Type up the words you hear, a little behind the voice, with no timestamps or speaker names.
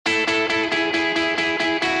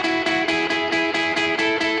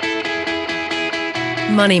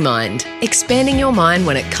Money Mind, expanding your mind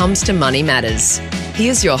when it comes to money matters.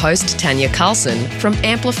 Here's your host, Tanya Carlson from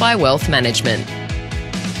Amplify Wealth Management.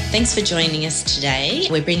 Thanks for joining us today.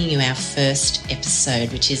 We're bringing you our first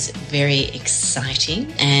episode, which is very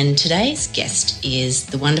exciting. And today's guest is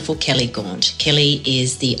the wonderful Kelly Gaunt. Kelly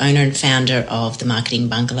is the owner and founder of The Marketing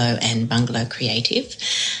Bungalow and Bungalow Creative.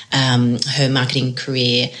 Her marketing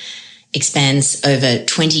career expands over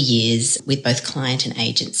 20 years with both client and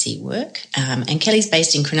agency work. And Kelly's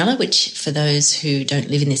based in Cronulla, which for those who don't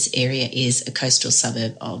live in this area is a coastal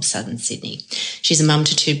suburb of southern Sydney. She's a mum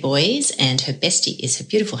to 2 boys and her bestie is her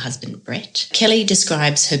beautiful husband, Brett. Kelly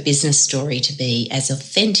describes her business story to be as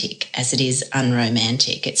authentic as it is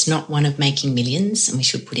unromantic. It's not one of making millions, and we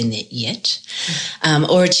should put in there yet,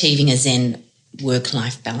 or achieving a Zen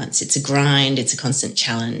work-life balance. It's a grind, it's a constant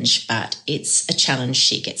challenge, but it's a challenge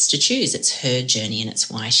she gets to choose. It's her journey and it's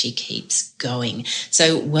why she keeps going.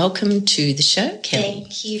 So welcome to the show, Kelly.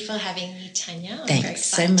 Thank you for having me, Tanya. Thanks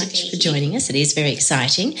so much for joining us. It is very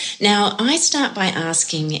exciting. Now, I start by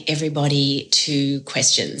asking everybody 2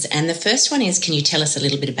 questions. And the first one is, can you tell us a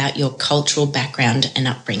little bit about your cultural background and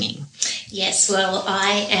upbringing? Yes, well,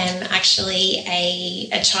 I am actually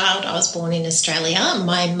a child. I was born in Australia.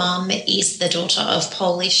 My mum is the daughter of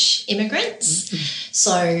Polish immigrants. Mm-hmm.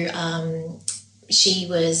 So she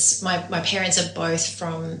was, my parents are both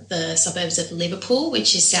from the suburbs of Liverpool,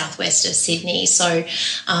 which is southwest of Sydney. So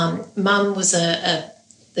mum was the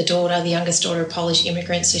youngest daughter of Polish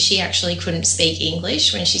immigrants, so she actually couldn't speak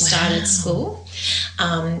English when she started school,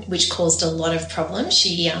 which caused a lot of problems.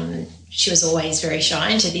 She was always very shy,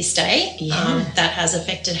 and to this day that has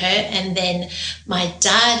affected her. And then my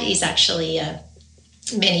dad is actually a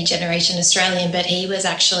many-generation Australian, but he was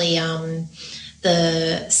actually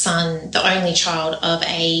the only child of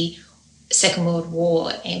a Second World War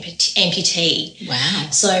amputee. Wow.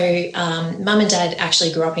 So mum and dad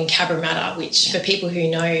actually grew up in Cabramatta, which for people who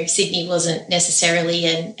know, Sydney wasn't necessarily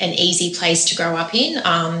an easy place to grow up in.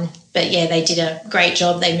 But, yeah, they did a great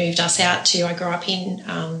job. They moved us out I grew up in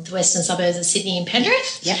the western suburbs of Sydney and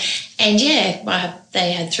Penrith. Yep. And,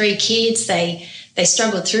 they had 3 kids. They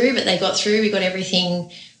struggled through, but they got through. We got everything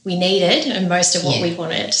we needed and most of what we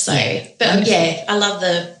wanted. So, I love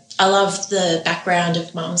the background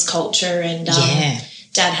of mum's culture, and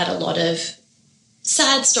dad had a lot of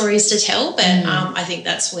sad stories to tell, but I think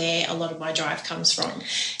that's where a lot of my drive comes from.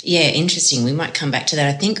 Yeah, interesting. We might come back to that.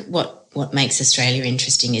 I think what makes Australia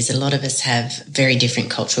interesting is a lot of us have very different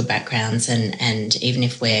cultural backgrounds, and even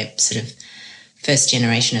if we're sort of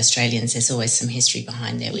first-generation Australians, there's always some history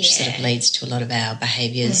behind there which sort of leads to a lot of our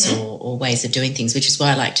behaviours or ways of doing things, which is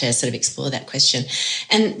why I like to sort of explore that question.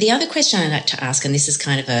 And the other question I like to ask, and this is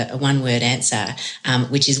kind of a one-word answer,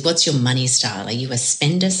 which is, what's your money style? Are you a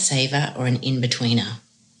spender, saver, or an in-betweener?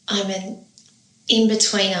 I'm an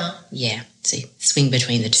in-betweener. Yeah, so swing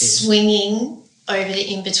between the two. Swinging over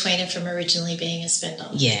the in-betweener from originally being a spender.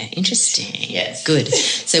 Yeah, interesting. Yes. Good.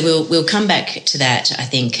 So we'll come back to that, I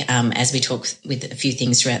think, as we talk with a few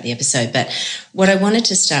things throughout the episode. But what I wanted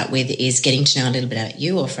to start with is getting to know a little bit about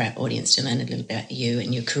you, or for our audience to learn a little bit about you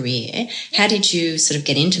and your career. How did you sort of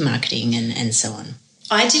get into marketing and so on?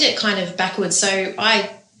 I did it kind of backwards. So I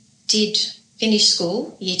did finish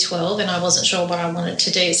school, year 12, and I wasn't sure what I wanted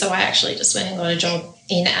to do. So I actually just went and got a job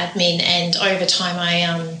in admin, and over time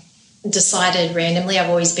I decided randomly. I've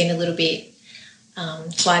always been a little bit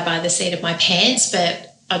fly by the seat of my pants,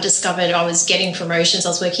 but I discovered I was getting promotions. I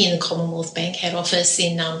was working in the Commonwealth Bank head office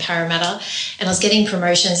in Parramatta, and I was getting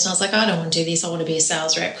promotions, and I was like, I don't want to do this. I want to be a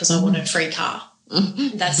sales rep because I want a free car.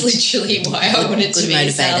 That's literally why I wanted to be a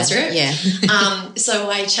sales rep. Yeah. So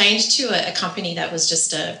I changed to a company that was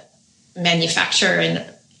just a manufacturer, and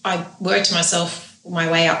I worked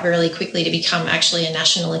my way up really quickly to become actually a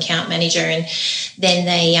national account manager. And then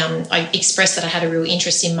I expressed that I had a real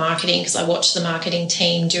interest in marketing because I watched the marketing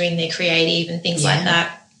team doing their creative and things like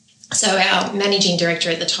that. So our managing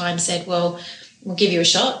director at the time said, well, we'll give you a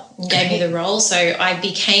shot, and gave me the role. So I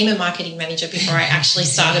became a marketing manager before I actually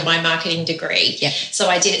started my marketing degree. Yeah. So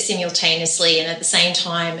I did it simultaneously, and at the same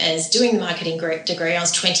time as doing the marketing degree, I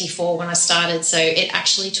was 24 when I started. So it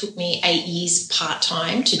actually took me 8 years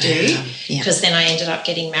part-time to do, because then I ended up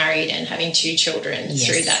getting married and having 2 children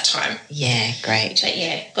through that time. Yeah, great.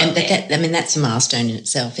 But that's a milestone in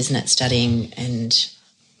itself, isn't it? Studying and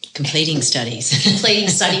completing studies. Completing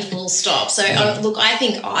study, full stop. So, look, I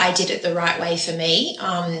think I did it the right way for me,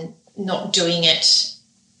 not doing it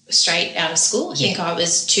straight out of school. I think I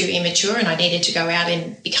was too immature and I needed to go out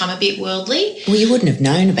and become a bit worldly. Well, you wouldn't have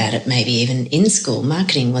known about it maybe even in school.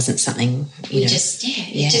 Marketing wasn't something,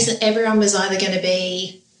 everyone was either going to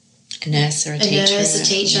be A nurse or a teacher? A nurse, a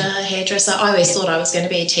teacher, hairdresser. I always thought I was going to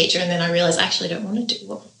be a teacher, and then I realised actually I don't want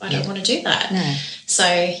to do that. No. So,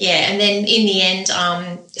 and then in the end,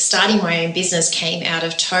 starting my own business came out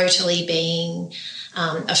of totally being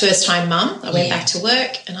a first-time mum. I went back to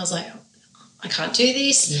work and I was like, I can't do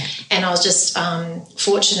this. Yeah. And I was just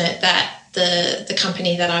fortunate that the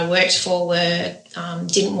company that I worked for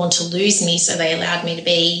didn't want to lose me, so they allowed me to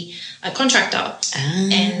be a contractor.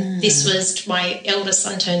 And this was my eldest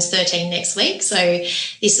son turns 13 next week, so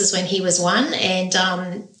this is when he was 1,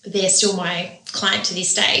 and they're still my client to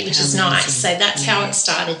this day, which is nice. So that's how it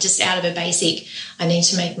started, just out of a basic, I need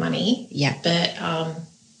to make money. Yeah. But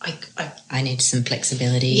I need some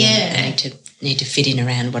flexibility. Yeah. I need to fit in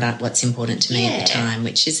around what's important to me at the time,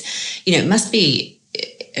 which is, it must be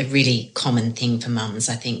a really common thing for mums,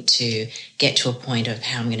 I think, to get to a point of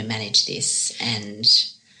how I'm going to manage this and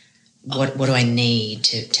what do I need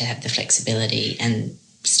to have the flexibility and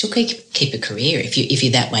still keep a career if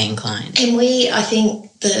you're that way inclined. And I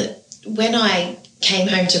think that when I came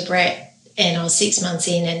home to Brett and I was 6 months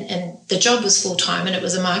in and the job was full-time and it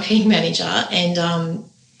was a marketing manager, and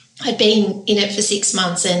I'd been in it for 6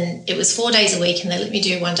 months and it was 4 days a week and they let me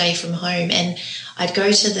do 1 day from home, and I'd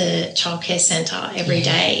go to the childcare centre every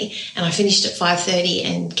day, and I finished at 5:30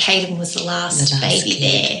 and Caden was the last baby kid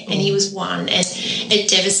there and he was 1, and it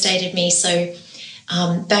devastated me. So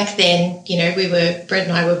back then, Brett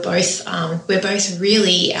and I were both, we're both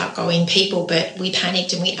really outgoing people, but we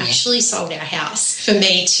panicked and we actually sold our house. For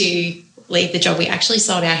me to leave the job, we actually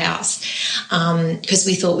sold our house because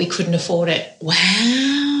we thought we couldn't afford it.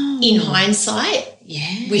 Wow. In hindsight,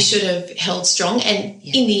 we should have held strong, and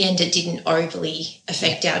in the end it didn't overly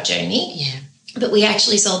affect our journey. Yeah. But we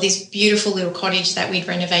actually sold this beautiful little cottage that we'd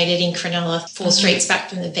renovated in Cronulla, 4 streets back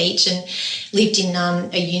from the beach, and lived in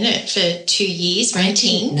a unit for 2 years renting.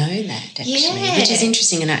 I didn't know that, actually, which is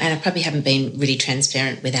interesting, and I probably haven't been really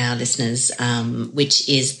transparent with our listeners, which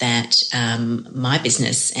is that my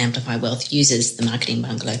business, Amplify Wealth, uses the Marketing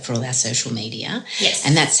Bungalow for all our social media. Yes.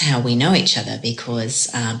 And that's how we know each other, because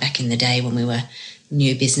back in the day when we were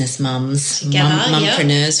new business mums,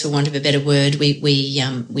 mumpreneurs, for want of a better word, we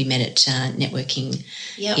met at networking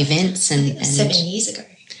events, and 7 years ago,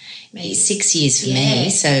 maybe 6 years for me.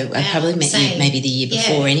 So I probably met you maybe the year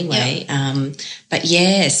before anyway. But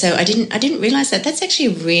so I didn't realise that. That's actually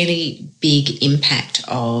a really big impact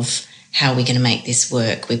of how we're going to make this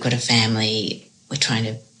work. We've got a family. We're trying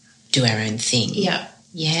to do our own thing. Yeah.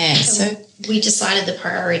 Yeah. So we decided the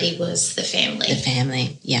priority was the family. The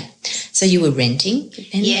family, yeah. So you were renting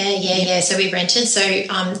then? Yeah. So we rented. So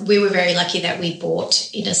we were very lucky that we bought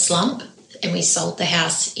in a slump and we sold the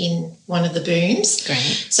house in one of the booms.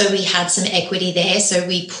 Great. So we had some equity there. So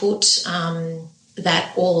we put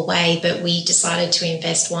that all away, but we decided to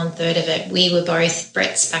invest 1/3 of it. We were both,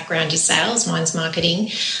 Brett's background is sales, mine's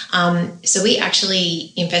marketing. So we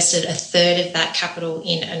actually invested 1/3 of that capital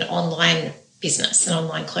in an online business, an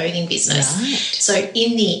online clothing business. Right. So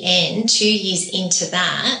in the end, 2 years into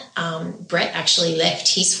that, Brett actually left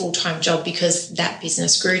his full-time job because that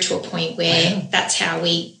business grew to a point where that's how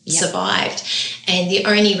we survived. And the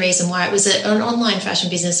only reason why, it was an online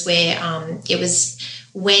fashion business where it was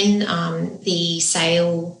when the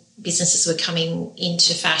sale businesses were coming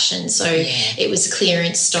into fashion. So it was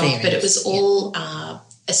clearance stock, but it was all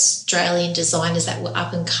Australian designers that were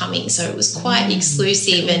up and coming, so it was quite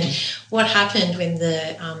exclusive. And what happened when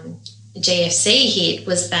the GFC hit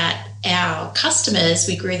was that our customers,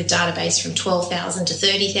 we grew the database from 12,000 to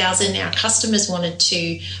 30,000. Our customers wanted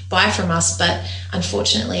to buy from us, but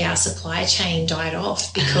unfortunately our supply chain died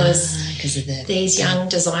off because of these young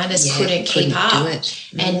designers couldn't keep up.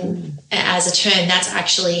 And as a turn, that's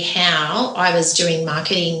actually how I was doing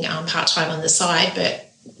marketing part-time on the side, but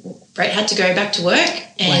Brett had to go back to work,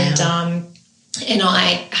 and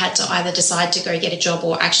I had to either decide to go get a job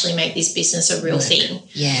or actually make this business a real thing.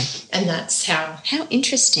 Yeah. And that's how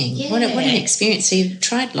interesting. Yeah. What an experience. So you've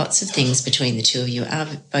tried lots of things between the two of you, are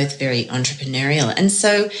both very entrepreneurial. And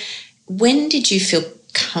so when did you feel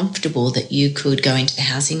comfortable that you could go into the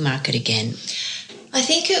housing market again? I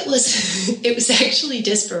think it was actually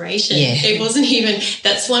desperation. Yeah. It wasn't even,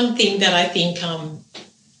 that's one thing that I think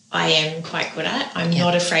I am quite good at. I'm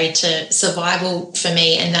not afraid to survival for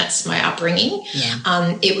me, and that's my upbringing.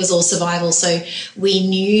 Yeah. It was all survival. So we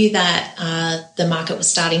knew that the market was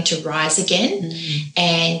starting to rise again,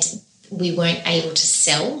 and we weren't able to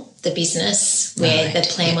sell the business where the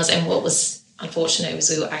plan was. And what was unfortunate was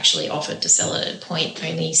we were actually offered to sell it at a point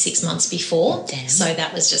only 6 months before. Damn. So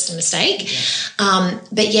that was just a mistake. Yeah.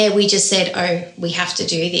 But we just said, we have to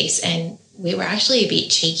do this. And we were actually a bit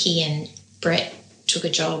cheeky, and Brett took a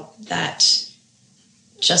job that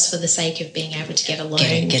just for the sake of being able to get a loan.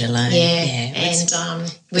 Get a loan. Yeah.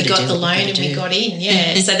 And we got the loan and we got in.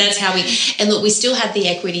 Yeah. So that's how and look, we still had the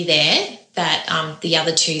equity there. That the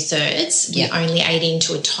other 2/3, we only ate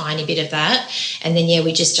into a tiny bit of that, and then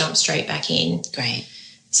we just jumped straight back in. Great.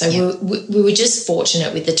 So we were just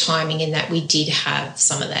fortunate with the timing in that we did have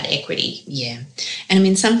some of that equity. Yeah, and I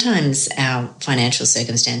mean sometimes our financial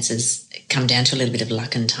circumstances come down to a little bit of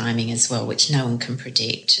luck and timing as well, which no one can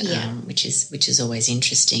predict. Which is always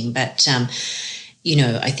interesting. But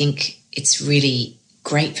I think it's really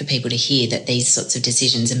great for people to hear that these sorts of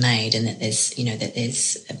decisions are made and that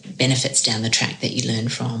there's benefits down the track that you learn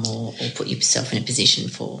from or put yourself in a position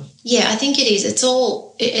for. Yeah, I think it is. It's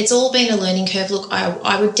all been a learning curve. Look,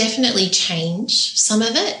 I would definitely change some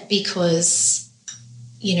of it because,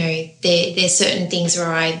 there's certain things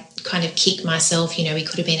where I kind of kick myself, we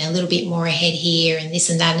could have been a little bit more ahead here and this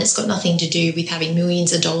and that, and it's got nothing to do with having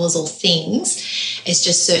millions of dollars or things. It's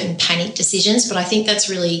just certain panic decisions. But I think that's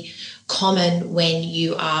really common when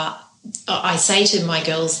you are, I say to my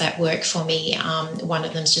girls that work for me, one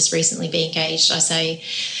of them's just recently been engaged, I say,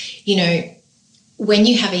 when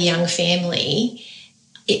you have a young family,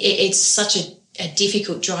 it's such a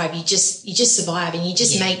difficult drive. You just survive and you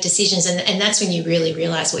just make decisions, and that's when you really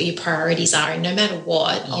realise what your priorities are, and no matter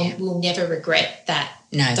what, we'll never regret that.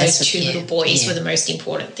 No, those two little boys were the most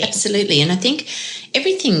important thing. Absolutely. And I think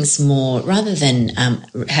everything's more, rather than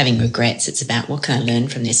having regrets, it's about what can I learn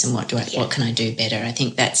from this and what can I do better. I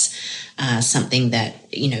think that's something that,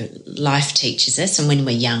 life teaches us. And when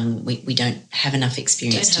we're young, we don't have enough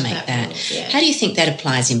experience to make that. How do you think that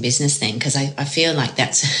applies in business then? Because I feel like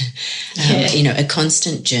that's, a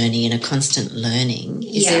constant journey and a constant learning.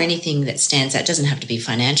 Is there anything that stands out? It doesn't have to be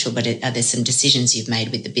financial, but are there some decisions you've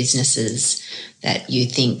made with the businesses that you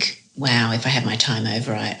think, wow, if I had my time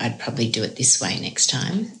over, I'd probably do it this way next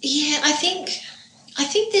time? Yeah, I think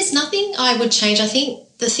there's nothing I would change. I think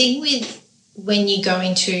the thing with when you go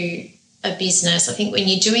into a business, I think when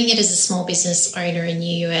you're doing it as a small business owner and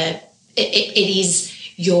it is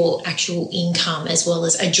your actual income as well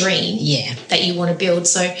as a dream that you want to build.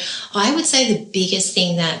 So I would say the biggest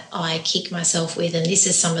thing that I kick myself with, and this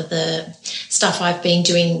is some of the stuff I've been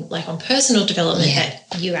doing like on personal development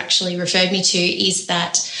that you actually referred me to, is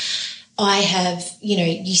that I have,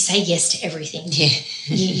 you say yes to everything. Yeah.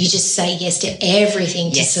 you just say yes to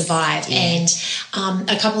everything to survive. Yeah. And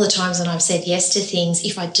a couple of times when I've said yes to things,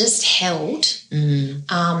 if I just held,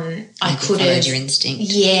 I could have followed your instinct.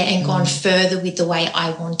 Yeah, and gone further with the way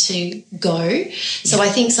I want to go. So I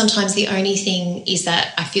think sometimes the only thing is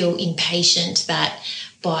that I feel impatient that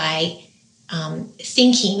by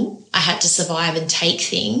thinking I had to survive and take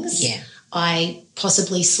things, I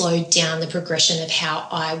possibly slowed down the progression of how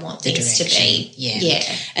I want things to be. Yeah.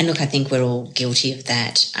 And look, I think we're all guilty of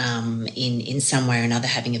that in some way or another.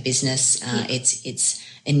 Having a business, it's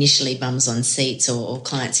initially bums on seats or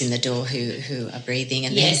clients in the door who are breathing,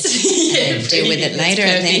 and then deal with it later.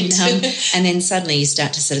 And then suddenly you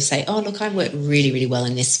start to sort of say, oh, look, I work really, really well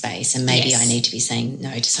in this space, and maybe I need to be saying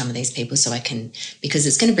no to some of these people so I can, because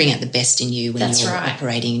it's going to bring out the best in you when you're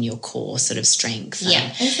operating in your core sort of strength.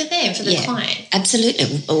 Yeah, and for them, for the client.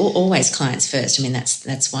 Absolutely. Always clients first. I mean,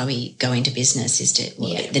 that's why we go into business, is to,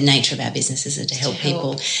 the nature of our businesses are to help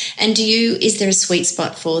people. And is there a sweet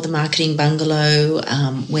spot for the Marketing Bungalow?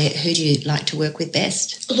 Who do you like to work with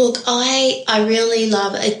best? Look, I really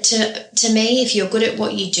love it. To me, if you're good at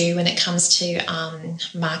what you do when it comes to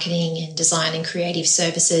marketing and design and creative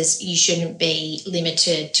services, you shouldn't be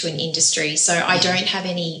limited to an industry. So I don't have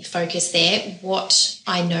any focus there. What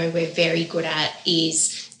I know we're very good at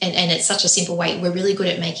is, and it's such a simple way, we're really good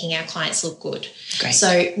at making our clients look good. Great.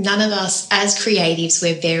 So none of us as creatives,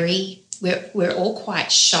 we're all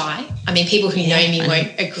quite shy. I mean, people who know me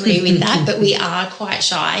won't agree with that, but we are quite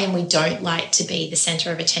shy and we don't like to be the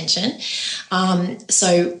centre of attention.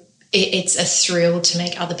 So it's a thrill to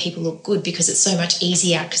make other people look good because it's so much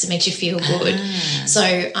easier because it makes you feel good.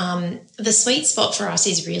 So the sweet spot for us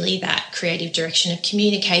is really that creative direction of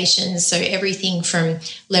communication. So everything from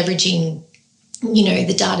leveraging,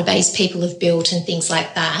 the database people have built and things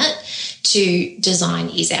like that, to design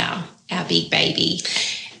is our big baby.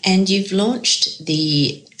 And you've launched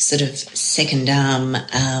the sort of second arm,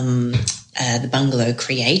 the Bungalow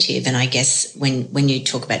Creative. And I guess when you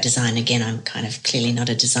talk about design, again, I'm kind of clearly not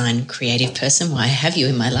a design creative person. Why have you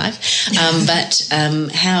in my life? But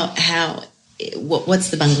what's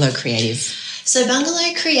the Bungalow Creative? So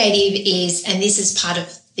Bungalow Creative is, and this is part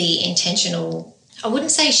of the intentional, I wouldn't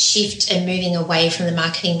say shift and moving away from the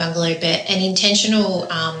Marketing Bungalow, but an intentional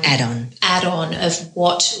add-on of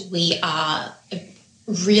what we are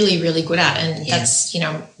really, really good at. And that's,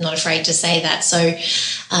 I'm not afraid to say that. So,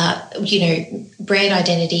 brand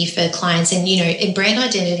identity for clients, and brand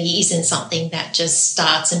identity isn't something that just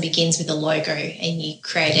starts and begins with a logo and you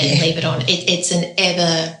create it and leave it on. It's an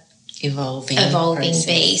ever evolving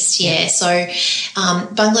beast. Yeah. So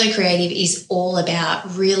Bungalow Creative is all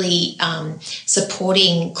about really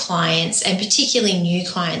supporting clients, and particularly new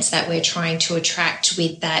clients that we're trying to attract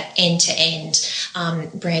with that end-to-end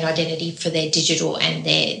brand identity for their digital and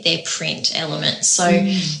their print elements. So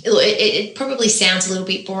it probably sounds a little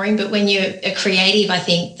bit boring, but when you're a creative, I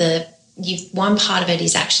think one part of it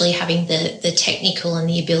is actually having the technical and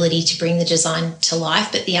the ability to bring the design to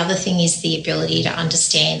life, but the other thing is the ability to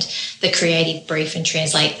understand the creative brief and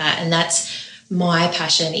translate that. And that's my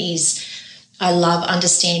passion. Is I love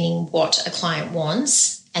understanding what a client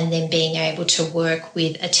wants and then being able to work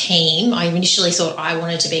with a team. I initially thought I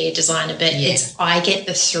wanted to be a designer, but I get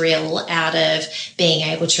the thrill out of being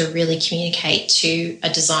able to really communicate to a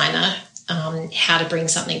designer how to bring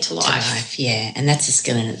something to life. Yeah, and that's a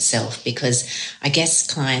skill in itself, because I guess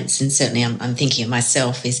clients, and certainly I'm thinking of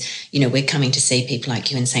myself, is, we're coming to see people like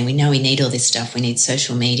you and saying, we know we need all this stuff. We need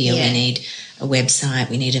social media, we need a website,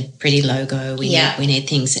 we need a pretty logo, we need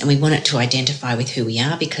things, and we want it to identify with who we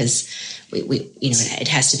are, because we it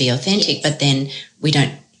has to be authentic, but then we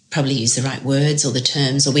don't probably use the right words or the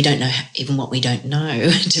terms, or we don't know even what we don't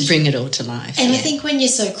know to bring it all to life. And I think when you're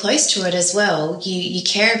so close to it as well, you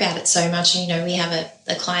care about it so much. We have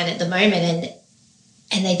a client at the moment,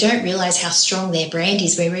 and they don't realise how strong their brand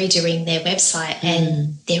is. We're redoing their website,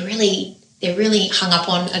 and they're really hung up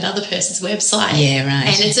on another person's website. Yeah, right.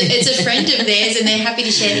 And it's a friend of theirs, and they're happy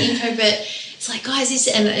to share the info, but it's like, guys,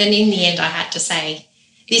 and in the end I had to say,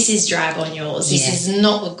 this is drab on yours. This does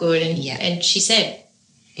not look good. And she said,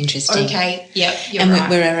 interesting. Okay, yep, you're and right.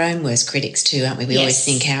 we're our own worst critics too, aren't we? We always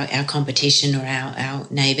think our competition or our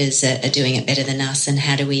neighbours are doing it better than us, and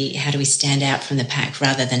how do we stand out from the pack,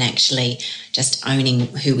 rather than actually just owning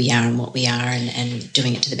who we are and what we are, and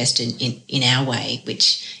doing it to the best in our way,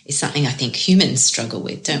 which is something I think humans struggle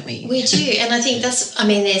with, don't we? We do, and I think there's,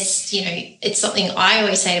 it's something I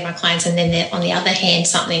always say to my clients, and then on the other hand,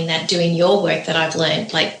 something that doing your work that I've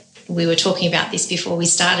learned, like, we were talking about this before we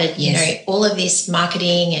started, all of this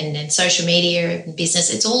marketing and social media and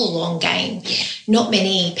business, it's all a long game. Yeah. Not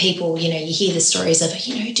many people, you hear the stories of,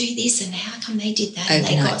 do this and how come they did that, and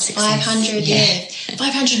they got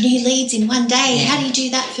 500 new leads in one day. Yeah. How do you do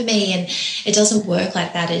that for me? And it doesn't work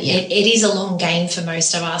like that. It is a long game for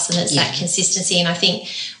most of us, and it's that consistency. And I think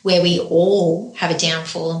where we all have a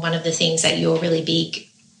downfall, and one of the things that you're really big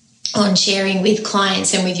on sharing with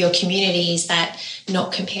clients and with your community is that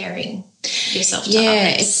not comparing yourself to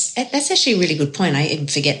others. That's actually a really good point. I even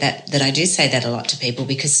forget that I do say that a lot to people,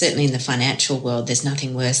 because certainly in the financial world, there's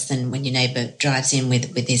nothing worse than when your neighbour drives in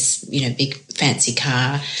with this, big fancy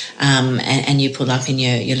car, and you pull up in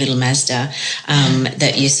your little Mazda,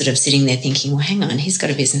 that you're sort of sitting there thinking, well, hang on, he's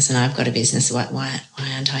got a business and I've got a business. Why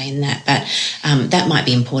aren't I in that? But that might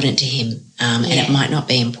be important to him, and it might not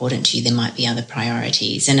be important to you. There might be other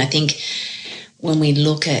priorities. And I think when we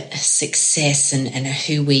look at success and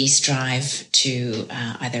who we strive to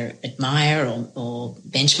either admire or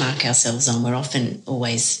benchmark ourselves on, we're often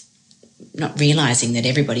always not realising that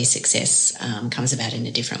everybody's success comes about in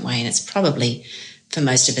a different way. And it's probably, for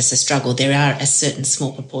most of us, a struggle. There are a certain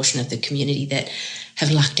small proportion of the community that have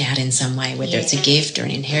lucked out in some way, whether it's a gift or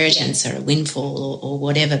an inheritance or a windfall or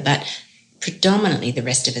whatever. But predominantly the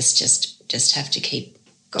rest of us just have to keep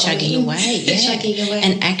chugging away,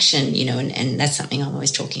 and action, and that's something I'm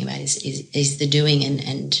always talking about is the doing,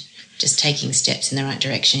 and just taking steps in the right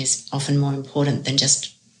direction is often more important than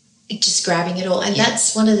just grabbing it all. And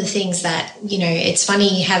that's one of the things that, it's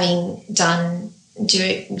funny having been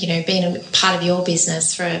a part of your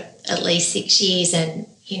business for at least 6 years, and,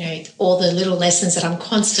 all the little lessons that I'm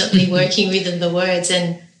constantly working with and the words,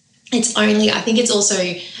 and I think it's also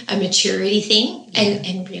a maturity thing,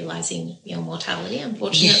 and realising your mortality,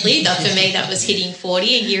 unfortunately. For me, that was hitting 40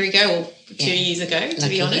 a year ago, or 2 years ago, to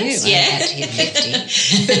be honest. I'm about to hit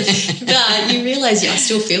 50. But you realise I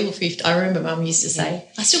still feel 50. I remember Mum used to say,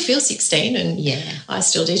 I still feel 16, and I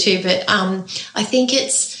still do too. But I think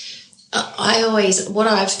what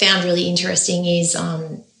I've found really interesting is,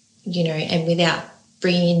 and without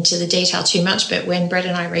bringing into the detail too much, but when Brett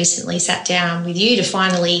and I recently sat down with you to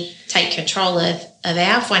finally take control of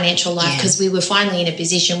our financial life, because we were finally in a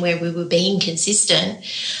position where we were being consistent,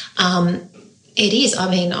 It is. I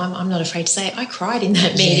mean, I'm not afraid to say it. I cried in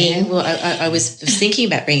that meeting. Yeah, well, I was thinking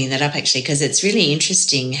about bringing that up actually, because it's really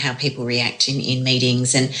interesting how people react in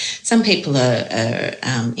meetings, and some people are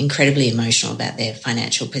incredibly emotional about their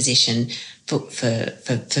financial position for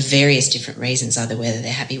various different reasons, either whether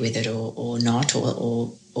they're happy with it or not,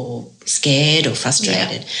 or scared or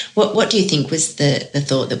frustrated. Yeah. What do you think was the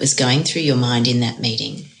thought that was going through your mind in that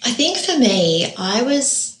meeting? I think for me,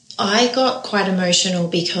 I got quite emotional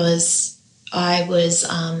because I was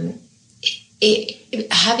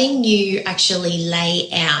having you actually lay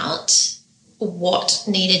out what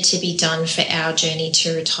needed to be done for our journey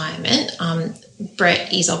to retirement.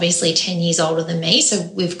 Brett is obviously 10 years older than me, so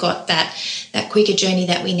we've got that quicker journey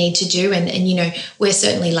that we need to do. And you know, we're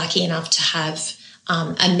certainly lucky enough to have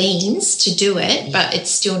a means to do it, but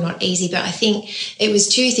it's still not easy. But I think it was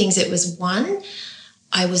two things. It was one,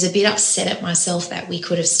 I was a bit upset at myself that we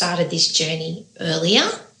could have started this journey earlier.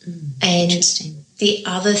 And the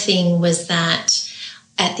other thing was that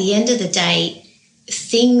at the end of the day,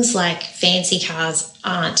 things like fancy cars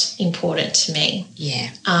aren't important to me. Yeah.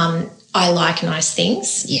 I like nice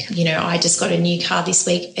things. Yeah. You know, I just got a new car this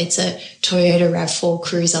week. It's a Toyota RAV4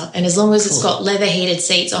 Cruiser. And as long as it's got leather heated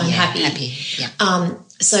seats, I'm happy. Yeah.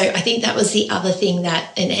 So I think that was the other thing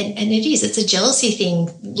that, and it's a jealousy thing,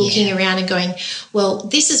 looking around and going, well,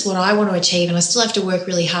 this is what I want to achieve and I still have to work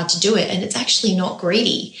really hard to do it. And it's actually not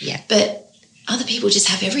greedy. Yeah. But other people just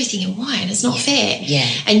have everything and why? And it's not fair. Yeah.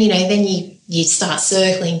 And, you know, then you start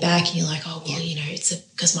circling back and you're like, oh, well, you know, it's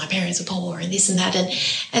because my parents are poor and this and that.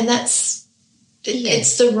 And that's,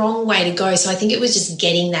 it's the wrong way to go. So I think it was just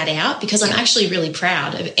getting that out, because I'm actually really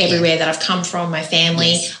proud of everywhere that I've come from, my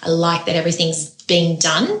family. Yes. I like that everything's being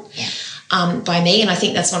done by me. And I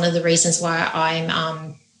think that's one of the reasons why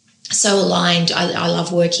I'm so aligned. I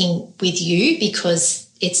love working with you, because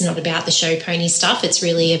it's not about the show pony stuff. It's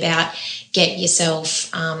really about get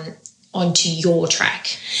yourself onto your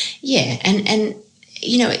track. Yeah, and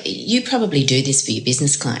you know, you probably do this for your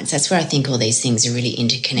business clients. That's where I think all these things are really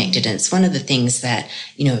interconnected. And it's one of the things that,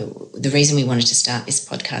 you know, the reason we wanted to start this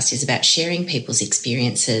podcast is about sharing people's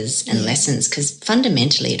experiences and lessons, because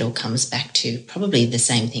fundamentally it all comes back to probably the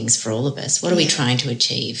same things for all of us. What are we trying to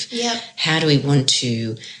achieve? Yeah. How do we want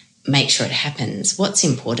to make sure it happens? What's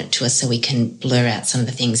important to us, so we can blur out some of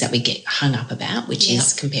the things that we get hung up about, which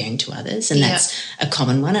is comparing to others. And that's a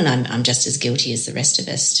common one. And I'm just as guilty as the rest of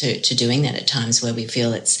us to doing that at times, where we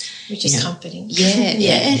feel it's, which is comforting.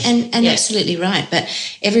 Yeah. And absolutely right. But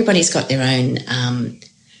everybody's got their own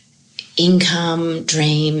income,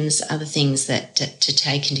 dreams, other things that to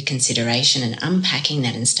take into consideration, and unpacking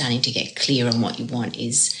that and starting to get clear on what you want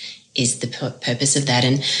is the purpose of that.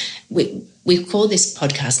 And we call this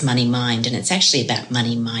podcast Money Mind, and it's actually about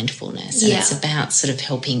money mindfulness. And it's about sort of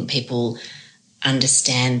helping people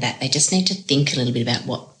understand that they just need to think a little bit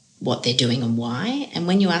about what they're doing and why. And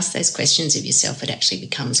when you ask those questions of yourself, it actually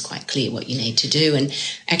becomes quite clear what you need to do. And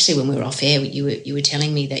actually, when we were off air, you were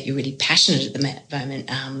telling me that you're really passionate at the moment,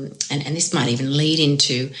 and this might even lead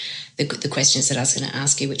into the questions that I was going to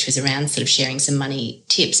ask you, which was around sort of sharing some money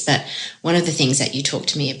tips. But one of the things that you talked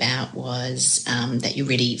to me about was that you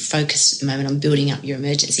really focused at the moment on building up your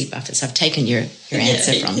emergency buffer. So I've taken your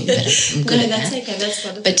answer from you, but I'm good at that. Okay. That's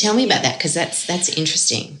wonderful. But tell me about that, because that's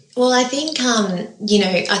interesting. Well, I think, you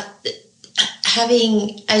know,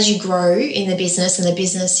 having, as you grow in the business, and the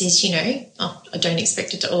business is, you know, I don't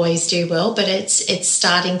expect it to always do well, but it's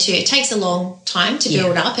starting to, it takes a long time to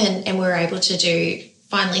build up, and we're able to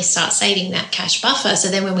finally start saving that cash buffer. So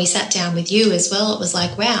then when we sat down with you as well, it was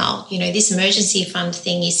like, wow, you know, this emergency fund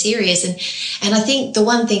thing is serious. And I think the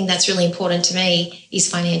one thing that's really important to me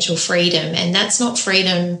is financial freedom. And that's not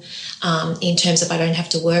freedom in terms of I don't have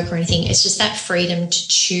to work or anything. It's just that freedom to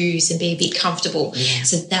choose and be a bit comfortable. Yeah.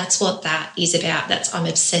 So that's what that is about. I'm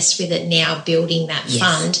obsessed with it now, building that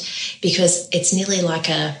fund, because it's nearly like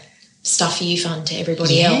a stuff you fund to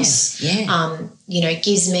everybody else. Yeah. You know, it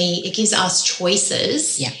gives us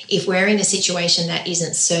choices if we're in a situation that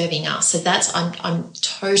isn't serving us. So I'm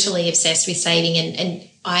totally obsessed with saving, and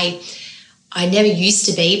I never used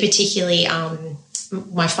to be, particularly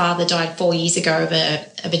my father died 4 years ago of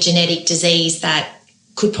a genetic disease that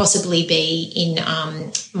could possibly be in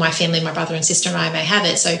my family. My brother and sister and I may have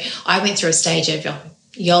it. So I went through a stage of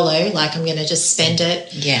YOLO, like I'm going to just spend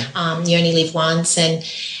it. Yeah. You only live once, and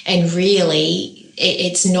really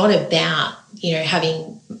it's not about, you know,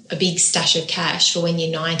 having a big stash of cash for when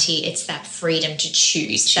you're 90. It's that freedom to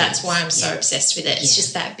choose. That's why I'm so obsessed with it. It's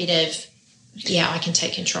just that bit of I can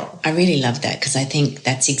take control. I really love that, because I think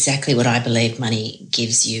that's exactly what I believe money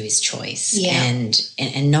gives you, is choice. Yeah.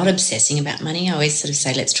 And not obsessing about money. I always sort of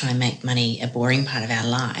say, let's try and make money a boring part of our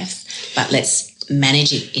life, but let's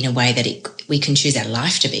manage it in a way that we can choose our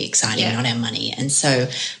life to be exciting, not our money. And so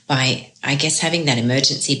by, I guess, having that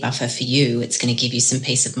emergency buffer for you, it's going to give you some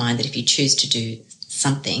peace of mind that if you choose to do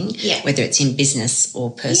something, whether it's in business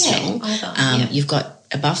or personal, you've got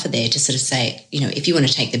a buffer there to sort of say, you know, if you want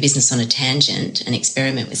to take the business on a tangent and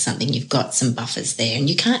experiment with something, you've got some buffers there. And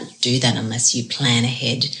you can't do that unless you plan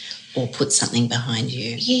ahead or put something behind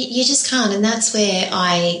you. You just can't. And that's where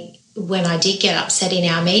when I did get upset in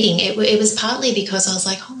our meeting, it was partly because I was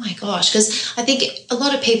like, oh my gosh, because I think a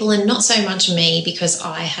lot of people, and not so much me, because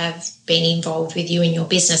I have been involved with you in your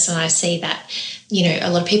business, and I see that, you know, a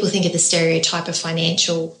lot of people think of the stereotype of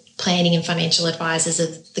financial planning and financial advisors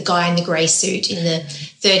of the guy in the grey suit in the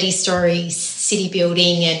 30-story city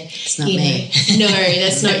building, and it's not me. No,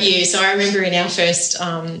 that's not you. So I remember in our first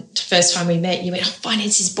time we met, you went, "Oh,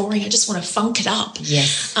 finance is boring. I just want to funk it up."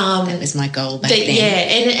 Yes, that was my goal back then.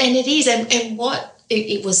 Yeah, and it is, and what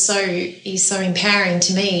it was so empowering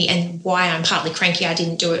to me, and why I'm partly cranky I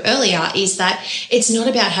didn't do it earlier, is that it's not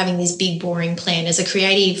about having this big boring plan. As a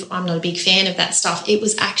creative, I'm not a big fan of that stuff. It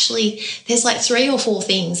was actually, there's like 3 or 4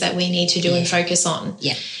 things that we need to do and focus on.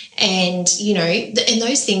 Yeah. And, you know, and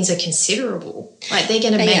those things are considerable. Like, they're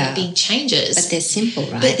going to make big changes. But they're simple,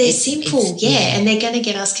 right? But they're simple, and they're going to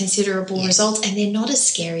get us considerable results, and they're not as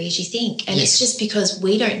scary as you think. And it's just because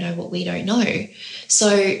we don't know what we don't know.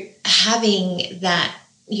 So having that,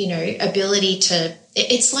 you know, ability to,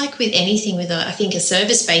 it's like with anything with I think a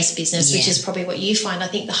service-based business, which is probably what you find. I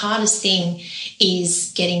think the hardest thing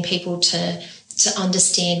is getting people to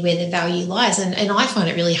understand where their value lies. And I find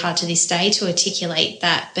it really hard to this day to articulate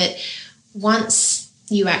that. But once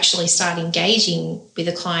you actually start engaging with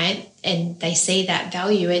a client and they see that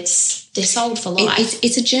value, they're sold for life.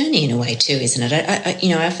 It's a journey in a way too, isn't it?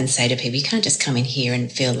 I often say to people, you can't just come in here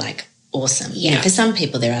and feel like awesome. You know, for some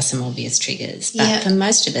people there are some obvious triggers, but for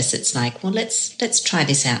most of us it's like, well, let's try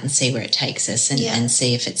this out and see where it takes us, and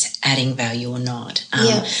see if it's adding value or not.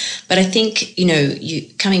 But I think, you know,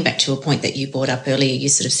 you coming back to a point that you brought up earlier, you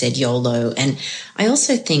sort of said YOLO, and I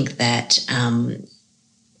also think that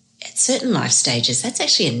at certain life stages, that's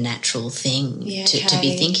actually a natural thing to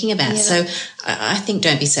be thinking about. So I think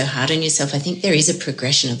don't be so hard on yourself. I think there is a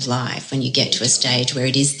progression of life when you get to a stage where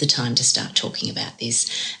it is the time to start talking about this.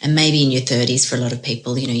 And maybe in your 30s, for a lot of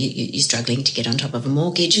people, you know, you're struggling to get on top of a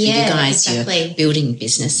mortgage. For you guys, you're building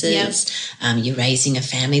businesses, you're raising a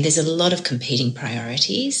family. There's a lot of competing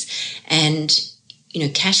priorities, and, you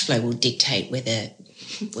know, cash flow will dictate whether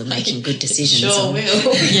we're making good decisions. Sure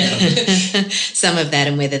will. Some of that,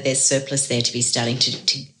 and whether there's surplus there to be starting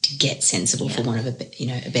to get sensible, for want of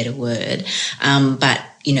a better word. But,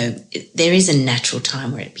 you know, there is a natural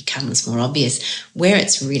time where it becomes more obvious. Where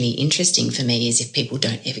it's really interesting for me is if people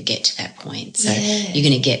don't ever get to that point. So you're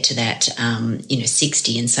going to get to that,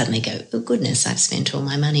 60 and suddenly go, oh, goodness, I've spent all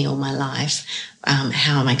my money all my life.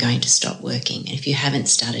 How am I going to stop working? And if you haven't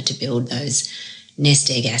started to build those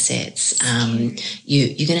nest egg assets,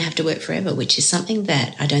 you're going to have to work forever, which is something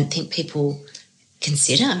that I don't think people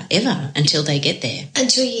consider ever until they get there.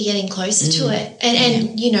 Until you're getting closer to it.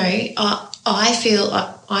 And you know, I feel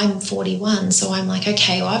I'm 41, so I'm like,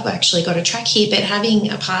 okay, well, I've actually got a track here, but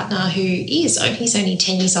having a partner he's only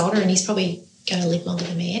 10 years older, and he's probably going to live longer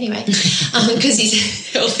than me anyway, because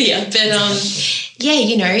he's healthier. But,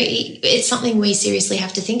 you know, it's something we seriously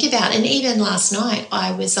have to think about. And even last night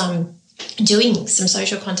I was doing some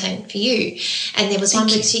social content for you, and there was one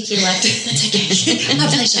particular that's okay, my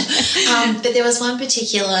pleasure, but there was one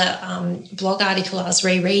particular blog article I was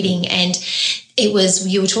rereading, and it was,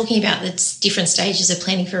 you were talking about the different stages of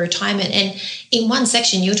planning for retirement, and in one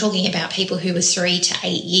section you were talking about people who were 3 to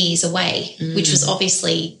 8 years away, which was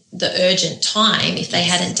obviously the urgent time if they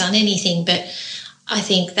hadn't done anything. But I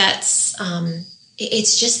think that's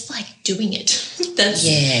it's just like doing it.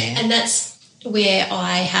 And that's where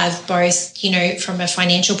I have both, you know, from a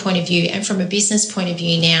financial point of view and from a business point of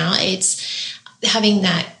view now, it's having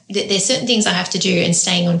that, there's certain things I have to do and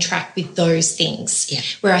staying on track with those things.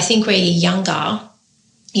 Where I think where you're younger,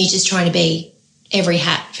 you're just trying to be every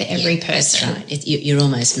hat for every person. That's right. You're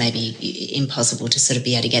almost maybe impossible to sort of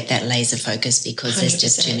be able to get that laser focus because 100%. There's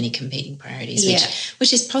just too many competing priorities,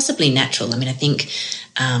 which is possibly natural. I mean, I think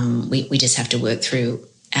we just have to work through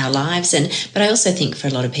our lives, but I also think for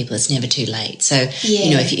a lot of people it's never too late. So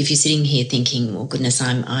you know, if you're sitting here thinking, well, goodness,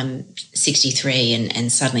 I'm 63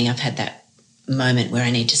 and suddenly I've had that moment where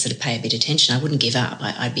I need to sort of pay a bit of attention, I wouldn't give up.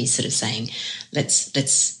 I'd be sort of saying, let's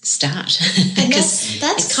start. And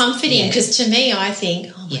that's comforting because to me I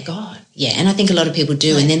think, oh my God. Yeah, and I think a lot of people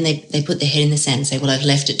do, and then they put their head in the sand and say, well, I've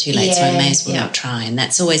left it too late, so I may as well not try. And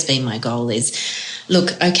that's always been my goal is,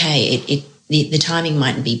 look, okay, the timing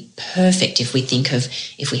mightn't be perfect if we think of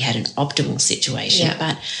if we had an optimal situation,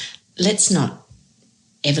 but let's not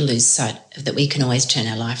ever lose sight of that we can always turn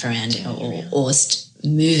our life around or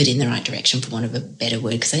move it in the right direction, for want of a better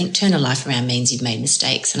word, because I think turn a life around means you've made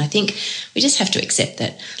mistakes. And I think we just have to accept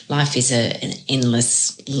that life is an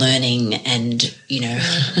endless learning and, you know,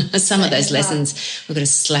 some of those lessons we've got to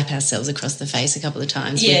slap ourselves across the face a couple of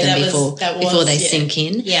times with them before they sink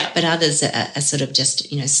in. Yeah. But others are sort of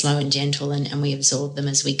just, you know, slow and gentle and we absorb them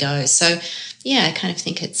as we go. So, yeah, I kind of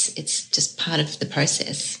think it's just part of the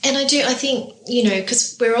process. And I think, you know,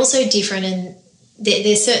 because we're also different and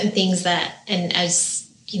there's certain things that, and as,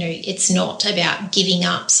 you know, it's not about giving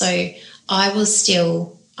up. So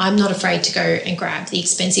I'm not afraid to go and grab the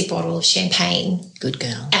expensive bottle of champagne. Good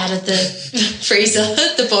girl. Out of the freezer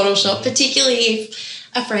at the bottle shop, particularly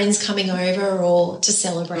if a friend's coming over or to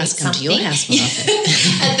celebrate Must come something. to your house more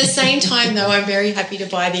often. At the same time, though, I'm very happy to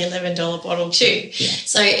buy the $11 bottle too. Yeah.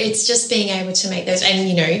 So it's just being able to make those, and,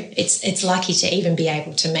 you know, it's lucky to even be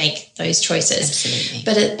able to make those choices. Absolutely.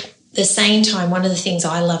 But at the same time, one of the things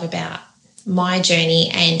I love about my journey,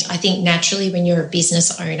 and I think naturally when you're a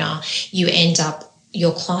business owner, you end up,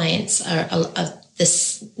 your clients are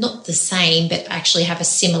not the same, but actually have a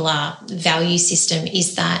similar value system,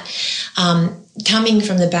 is that coming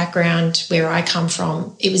from the background where I come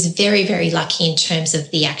from, it was very, very lucky in terms of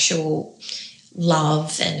the actual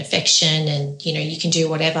love and affection and, you know, you can do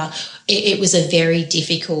whatever. It was a very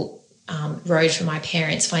difficult road for my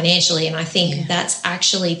parents financially, and I think that's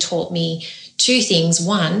actually taught me two things.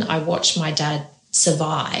 One, I watched my dad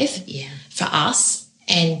survive for us,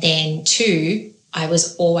 and then two, I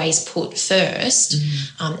was always put first,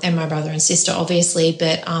 and my brother and sister obviously,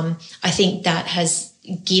 but I think that has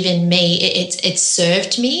given me, it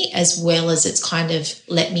served me as well as it's kind of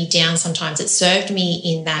let me down sometimes. It served me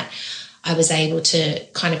in that I was able to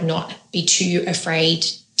kind of not be too afraid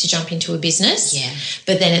to jump into a business. Yeah.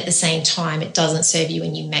 But then at the same time, it doesn't serve you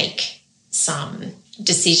when you make some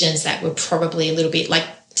decisions that were probably a little bit like,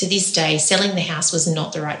 to this day, selling the house was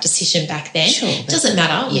not the right decision back then. Sure. It doesn't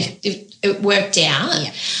matter. Yeah. It worked out.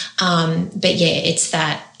 Yeah. But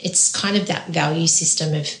it's kind of that value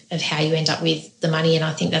system of how you end up with the money. And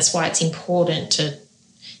I think that's why it's important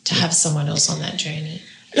to have someone else on that journey.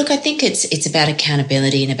 Look, I think it's about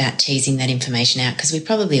accountability and about teasing that information out, because we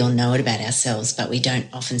probably all know it about ourselves, but we don't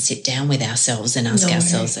often sit down with ourselves and ask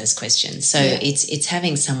ourselves those questions. So it's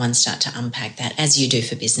having someone start to unpack that, as you do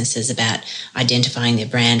for businesses, about identifying their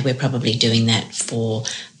brand. We're probably doing that for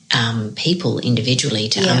people individually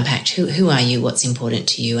to unpack who are you, what's important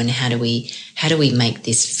to you, and how do we make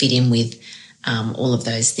this fit in with all of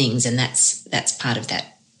those things. And that's part of that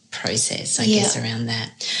process, I guess, around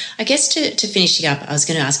that. I guess to finish up, I was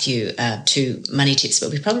going to ask you 2 money tips,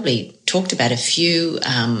 but we've probably talked about a few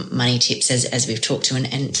money tips as we've talked to,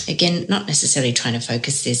 and again, not necessarily trying to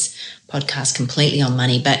focus this podcast completely on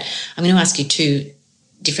money, but I'm going to ask you 2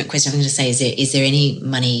 different questions. I'm going to say, is there any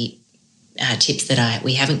money tips that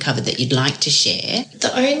we haven't covered that you'd like to share?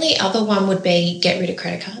 The only other one would be get rid of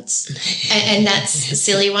credit cards, and that's a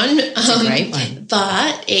silly one. It's a great one,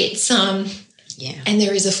 but it's and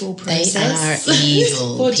there is a full process. They are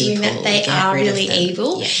evil for doing that. They are really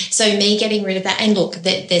evil. Yeah. So me getting rid of that, and look,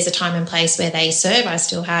 there's a time and place where they serve. I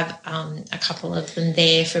still have a couple of them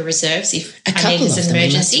there for reserves if I need an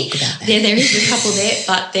emergency. Yeah, there is a couple there,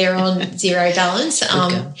 but they're on zero balance.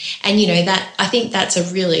 And you know that I think that's a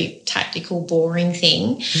really tactical, boring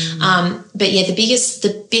thing. But yeah,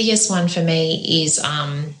 the biggest one for me is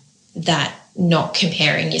that not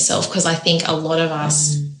comparing yourself, because I think a lot of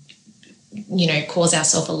us you know, cause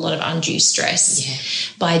ourselves a lot of undue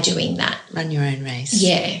stress by doing that. Run your own race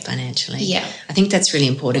financially. Yeah. I think that's really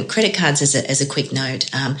important. Credit cards, as a quick note,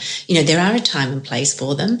 you know, there are a time and place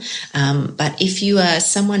for them, but if you are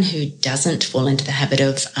someone who doesn't fall into the habit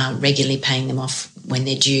of regularly paying them off when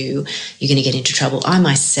they're due, you're going to get into trouble. I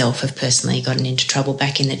myself have personally gotten into trouble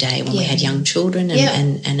back in the day when we had young children,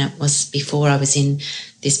 and it was before I was in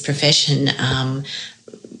this profession.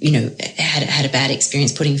 You know, had a bad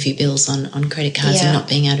experience putting a few bills on credit cards and not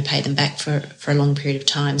being able to pay them back for a long period of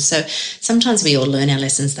time. So sometimes we all learn our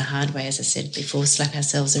lessons the hard way, as I said before, slap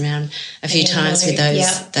ourselves around a few times with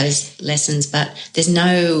those lessons, but there's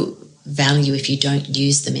no value if you don't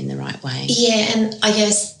use them in the right way. Yeah, and I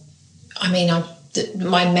guess, I mean,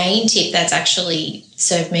 my main tip that's actually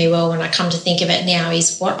served me well when I come to think of it now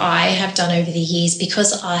is what I have done over the years,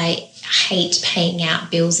 because I hate paying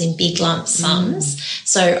out bills in big lump sums.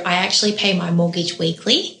 So I actually pay my mortgage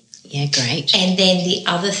weekly. Yeah, great. And then the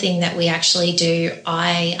other thing that we actually do,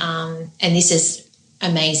 and this is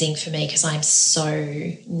amazing for me because I'm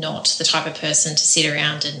so not the type of person to sit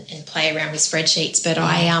around and play around with spreadsheets, but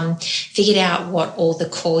I figured out what all the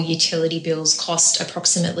core utility bills cost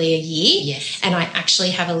approximately a year. Yes. And I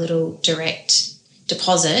actually have a little direct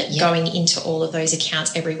deposit going into all of those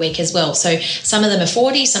accounts every week as well. So some of them are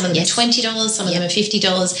 $40, some of them are $20, some of them are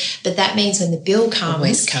 $50, but that means when the bill comes,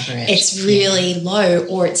 always cover it. It's really low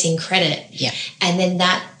or it's in credit. Yeah. And then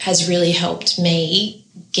that has really helped me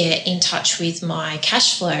get in touch with my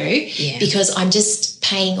cash flow because I'm just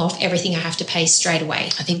paying off everything I have to pay straight away.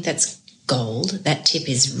 I think that's gold. That tip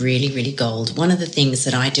is really, really gold. One of the things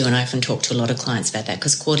that I do, and I often talk to a lot of clients about that,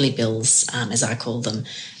 because quarterly bills, as I call them,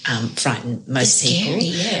 frighten most people.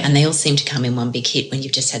 And they all seem to come in one big hit when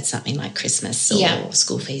you've just had something like Christmas or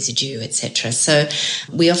school fees are due, etc. So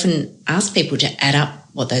we often ask people to add up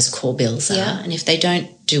what those core bills are. And if they don't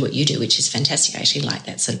do what you do, which is fantastic, I actually like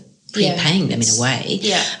that sort of prepaying them in a way.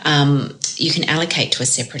 You can allocate to a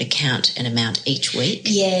separate account an amount each week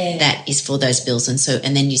that is for those bills, and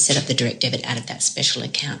then you set up the direct debit out of that special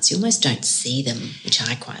account, so you almost don't see them, which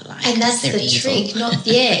I quite like. And that's the trick.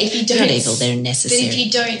 If you don't, they're not evil, they're necessary. But if you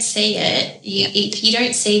don't see it, if you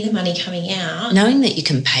don't see the money coming out, knowing that you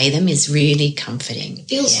can pay them is really comforting.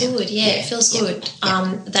 Feels good. It feels good.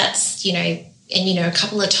 That's a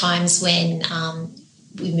couple of times when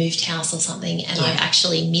we moved house or something and I've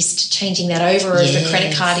actually missed changing that over or if the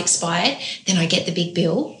credit card expired, then I get the big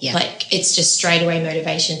bill. Like it's just straight away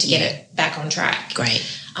motivation to get it back on track. Great.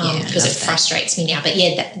 Because it frustrates me now. But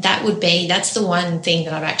that's the one thing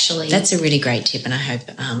that I've actually... That's a really great tip, and I hope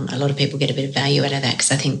a lot of people get a bit of value out of that,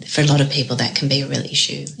 because I think for a lot of people that can be a real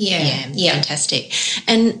issue. Yeah. Fantastic.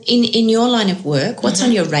 And in your line of work, what's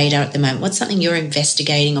on your radar at the moment? What's something you're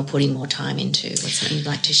investigating or putting more time into? What's something you'd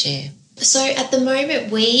like to share? So at the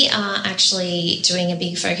moment we are actually doing a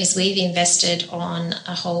big focus. We've invested on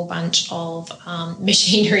a whole bunch of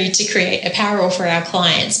machinery to create apparel for our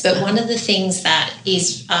clients. But one of the things that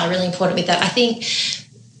is really important with that, I think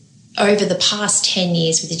over the past 10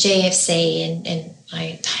 years with the GFC, and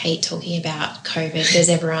I hate talking about COVID because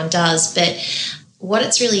everyone does, but what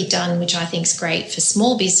it's really done, which I think is great for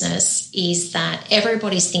small business, is that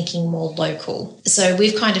everybody's thinking more local. So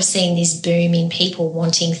we've kind of seen this boom in people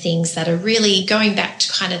wanting things that are really going back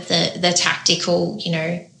to kind of the tactical,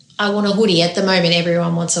 I want a hoodie. At the moment,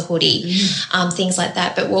 everyone wants a hoodie, things like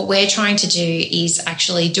that. But what we're trying to do is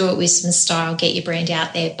actually do it with some style, get your brand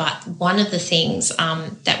out there. But one of the things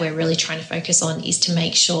that we're really trying to focus on is to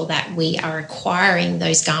make sure that we are acquiring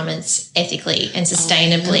those garments ethically and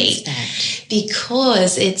sustainably,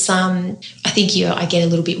 because it's I think I get a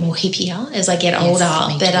little bit more hippier as I get older,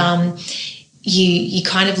 but you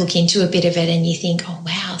kind of look into a bit of it and you think, oh,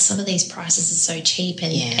 wow, some of these prices are so cheap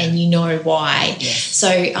and you know why. So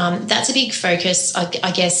that's a big focus,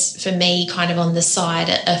 I guess, for me, kind of on the side,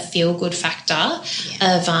 a feel-good factor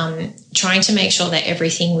of trying to make sure that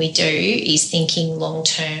everything we do is thinking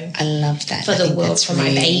long-term. I love that. For the world, for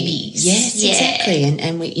my babies. Yes, exactly.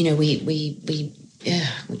 And we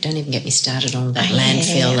don't even get me started on that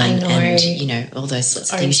landfill and all those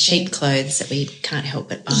sorts of things. Cheap clothes that we can't help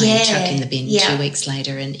but buy and chuck in the bin 2 weeks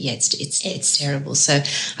later, and it's terrible. So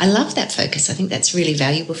I love that focus. I think that's really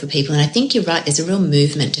valuable for people, and I think you're right. There's a real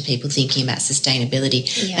movement to people thinking about sustainability.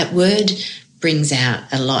 That word brings out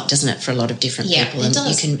a lot, doesn't it, for a lot of different people, and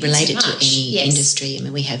you can relate it to any industry. I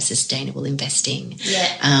mean, we have sustainable investing,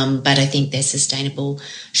 but I think there's sustainable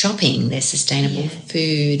shopping, there's sustainable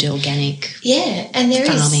food, organic and there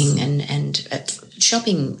farming, and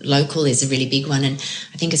shopping local is a really big one, and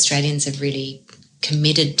I think Australians have really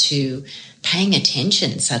committed to paying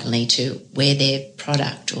attention suddenly to where their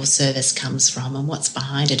product or service comes from and what's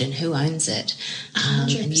behind it and who owns it,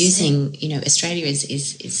 and using, Australia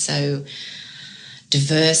is so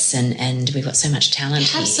diverse and we've got so much talent. We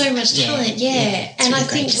have so much talent, and I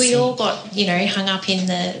think we all got, hung up in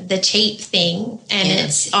the cheap thing,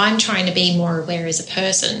 and I'm trying to be more aware as a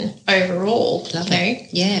person overall.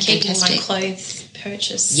 Keeping my clothes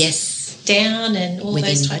purchase down and all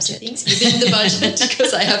within those types of things within the budget,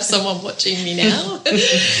 because I have someone watching me now.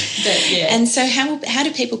 And so how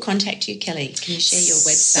do people contact you, Kelly? Can you share your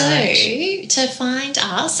website? So to find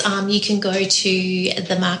us, you can go to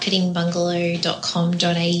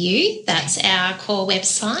themarketingbungalow.com.au. That's our core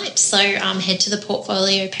website. So head to the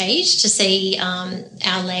portfolio page to see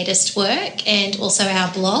our latest work and also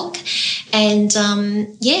our blog. And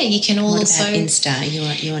you can also. What about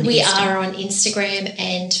Insta? You're on we Insta? are on Instagram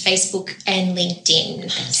and Facebook and LinkedIn.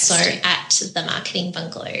 Fantastic. So at The Marketing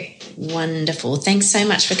Bungalow. Wonderful. Thanks so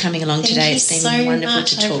much for coming along today. You It's been so wonderful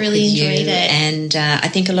much. to talk I've really with you. enjoyed it. And I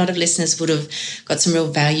think a lot of listeners would have got some real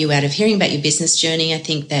value out of hearing about your business journey. I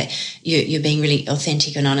think that you're being really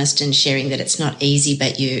authentic and honest and sharing that it's not easy,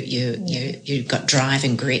 but you've got drive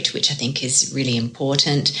and grit, which I think is really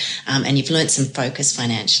important. And you've learnt some focus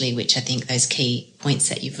financially, which I think those key points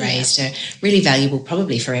that you've raised are really valuable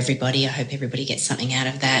probably for everybody. I hope everybody gets something out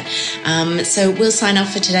of that. So we'll sign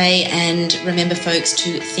off for today, and remember, folks,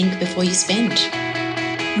 to think before you spend.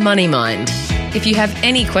 Money Mind. If you have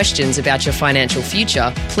any questions about your financial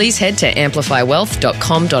future, please head to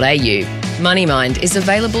amplifywealth.com.au. Money Mind is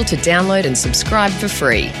available to download and subscribe for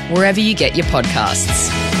free wherever you get your podcasts.